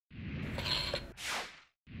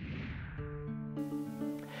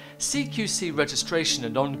CQC registration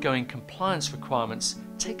and ongoing compliance requirements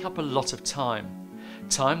take up a lot of time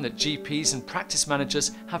that GPs and practice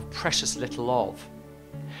managers have precious little of.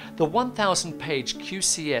 The 1,000-page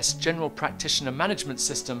QCS General Practitioner Management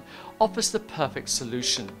System offers the perfect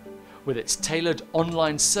solution. With its tailored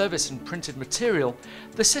online service and printed material,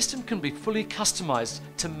 the system can be fully customized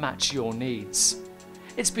to match your needs.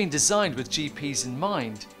 It's been designed with GPs in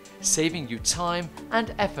mind, saving you time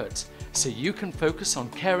and effort so you can focus on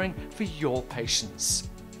caring for your patients.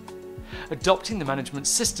 Adopting the management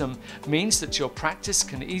system means that your practice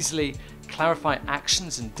can easily clarify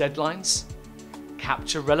actions and deadlines,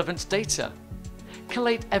 capture relevant data,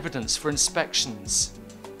 collate evidence for inspections,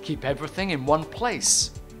 keep everything in one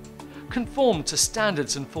place, conform to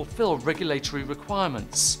standards and fulfill regulatory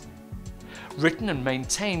requirements. Written and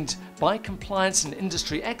maintained by compliance and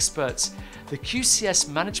industry experts, the QCS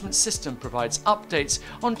management system provides updates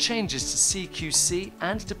on changes to CQC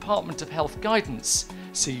and Department of Health guidance,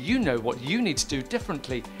 so you know what you need to do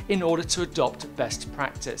differently in order to adopt best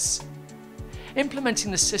practice.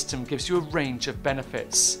 Implementing the system gives you a range of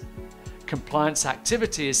benefits. Compliance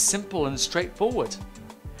activity is simple and straightforward.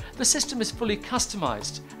 The system is fully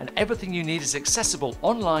customized and everything you need is accessible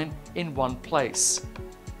online in one place.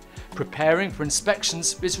 Preparing for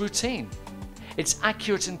inspections is routine. It's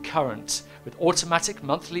accurate and current, with automatic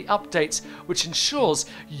monthly updates which ensures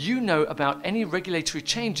you know about any regulatory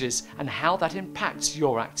changes and how that impacts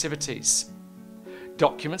your activities.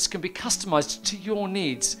 Documents can be customized to your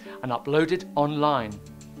needs and uploaded online.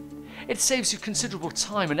 It saves you considerable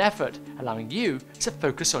time and effort, allowing you to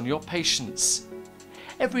focus on your patients.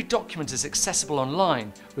 Every document is accessible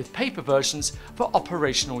online, with paper versions for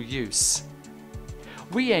operational use.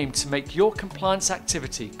 We aim to make your compliance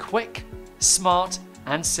activity quick, smart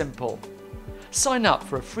and simple. Sign up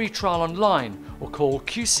for a free trial online or call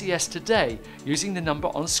QCS today using the number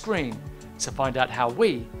on screen to find out how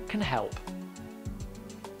we can help.